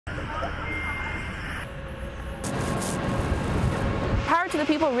to the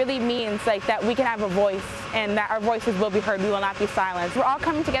people really means like that we can have a voice and that our voices will be heard. We will not be silenced. We're all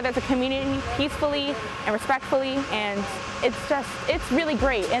coming together as a community peacefully and respectfully, and it's really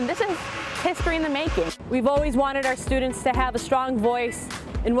great. And this is history in the making. We've always wanted our students to have a strong voice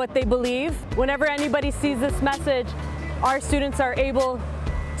in what they believe. Whenever anybody sees this message, our students are able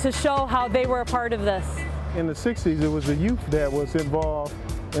to show how they were a part of this. In the 60s, it was the youth that was involved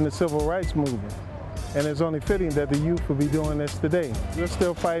in the civil rights movement. And it's only fitting that the youth will be doing this today. We're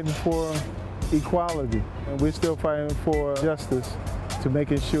still fighting for equality, and we're still fighting for justice to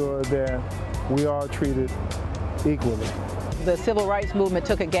making sure that we are treated equally. The civil rights movement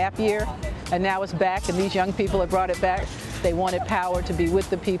took a gap year, and now it's back, and these young people have brought it back. They wanted power to be with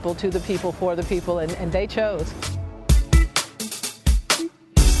the people, to the people, for the people, and they chose.